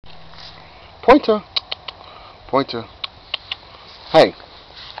Pointer. Pointer. Hey.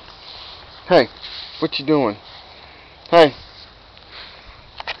 Hey. What you doing? Hey.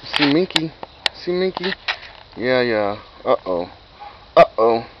 See Minky? See Minky? Yeah, yeah. Uh-oh.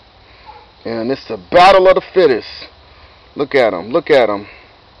 Uh-oh. And it's the battle of the fittest. Look at him. Look at him.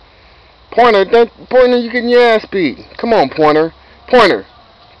 Pointer, Pointer, you getting your ass beat. Come on, Pointer. Pointer.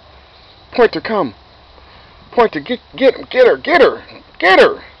 Pointer, come. Pointer, get him. Get her. Get her. Get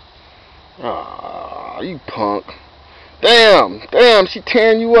her. Ah, you punk. Damn. Damn, she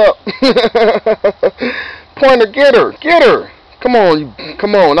tearing you up. Pointer, get her. Get her. Come on, you.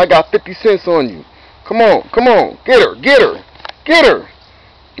 Come on. I got 50 cents on you. Come on. Come on. Get her. Get her. Get her.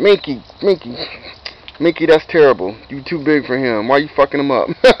 Minky. Minky. Minky, that's terrible. You too big for him. Why you fucking him up?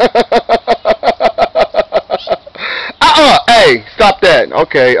 Hey, stop that.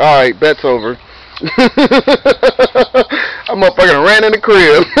 Okay, alright, bet's over. I motherfucking ran in the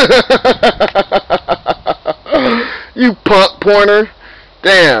crib. You punk, Pointer.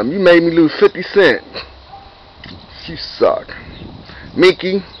 Damn, you made me lose 50 cents. You suck.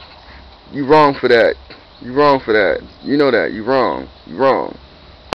 Minky, you wrong for that. You wrong for that. You know that. You wrong. You wrong.